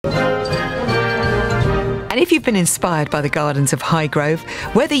If you've been inspired by the gardens of Highgrove,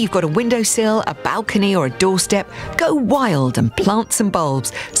 whether you've got a windowsill, a balcony or a doorstep, go wild and plant some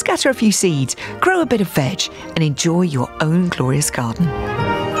bulbs, scatter a few seeds, grow a bit of veg and enjoy your own glorious garden.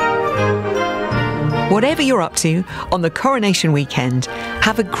 Whatever you're up to on the Coronation weekend,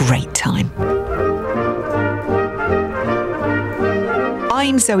 have a great time.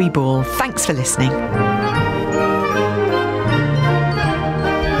 I'm Zoe Ball. Thanks for listening.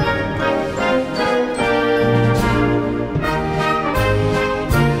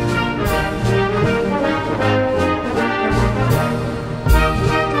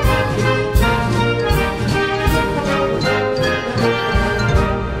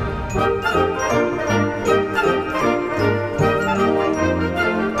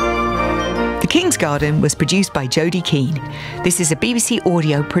 King's Garden was produced by Jodie Keane. This is a BBC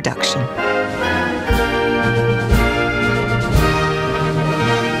Audio production.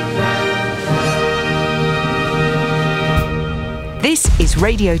 This is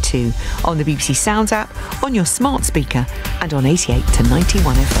Radio 2 on the BBC Sounds app, on your smart speaker and on 88 to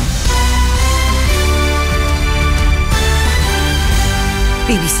 91 FM.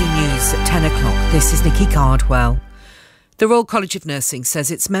 BBC News at 10 o'clock. This is Nikki Cardwell. The Royal College of Nursing says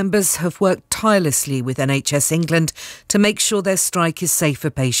its members have worked tirelessly with NHS England to make sure their strike is safe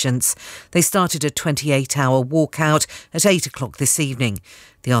for patients. They started a 28-hour walkout at 8 o'clock this evening.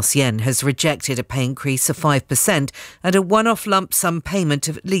 The RCN has rejected a pay increase of 5% and a one-off lump sum payment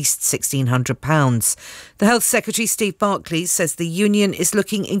of at least £1,600. The Health Secretary, Steve Barclay, says the union is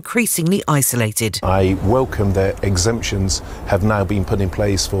looking increasingly isolated. I welcome that exemptions have now been put in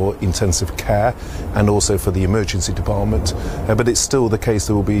place for intensive care and also for the emergency department, but it's still the case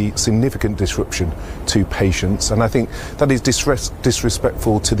there will be significant disruption to patients, and I think that is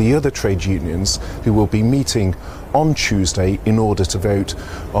disrespectful to the other trade unions who will be meeting on Tuesday in order to vote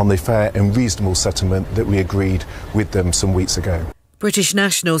on the fair and reasonable settlement that we agreed with them some weeks ago. British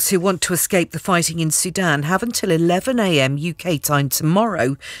nationals who want to escape the fighting in Sudan have until 11 a.m. UK time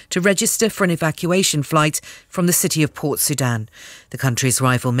tomorrow to register for an evacuation flight from the city of Port Sudan. The country's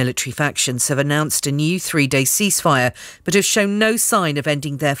rival military factions have announced a new 3-day ceasefire, but have shown no sign of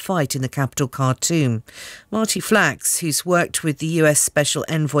ending their fight in the capital Khartoum. Marty Flax, who's worked with the US Special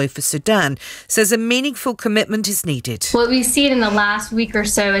Envoy for Sudan, says a meaningful commitment is needed. What we've seen in the last week or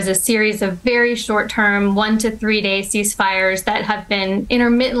so is a series of very short-term 1 to 3 day ceasefires that have been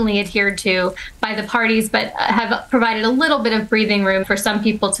intermittently adhered to by the parties, but have provided a little bit of breathing room for some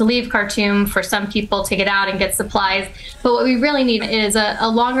people to leave Khartoum, for some people to get out and get supplies. But what we really need is a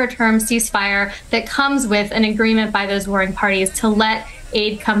longer-term ceasefire that comes with an agreement by those warring parties to let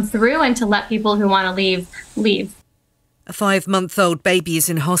aid come through and to let people who want to leave. A 5-month-old baby is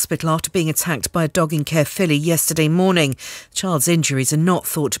in hospital after being attacked by a dog in Caerphilly yesterday morning. The child's injuries are not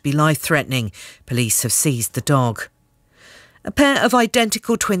thought to be life-threatening. Police have seized the dog. A pair of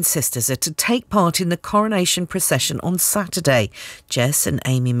identical twin sisters are to take part in the coronation procession on Saturday. Jess and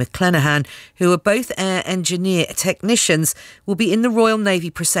Amy McClenahan, who are both air engineer technicians, will be in the Royal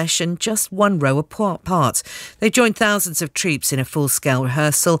Navy procession just one row apart. They joined thousands of troops in a full-scale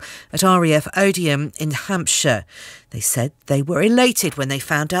rehearsal at RAF Odeum in Hampshire. They said they were elated when they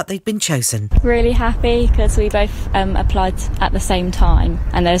found out they'd been chosen. Really happy because we both applied at the same time,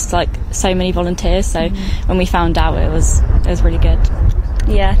 and there's so many volunteers, so when we found out it was really good.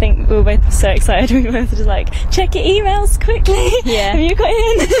 Yeah, I think we were both so excited. We were both just check your emails quickly. Yeah. Have you got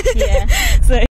in? Yeah. So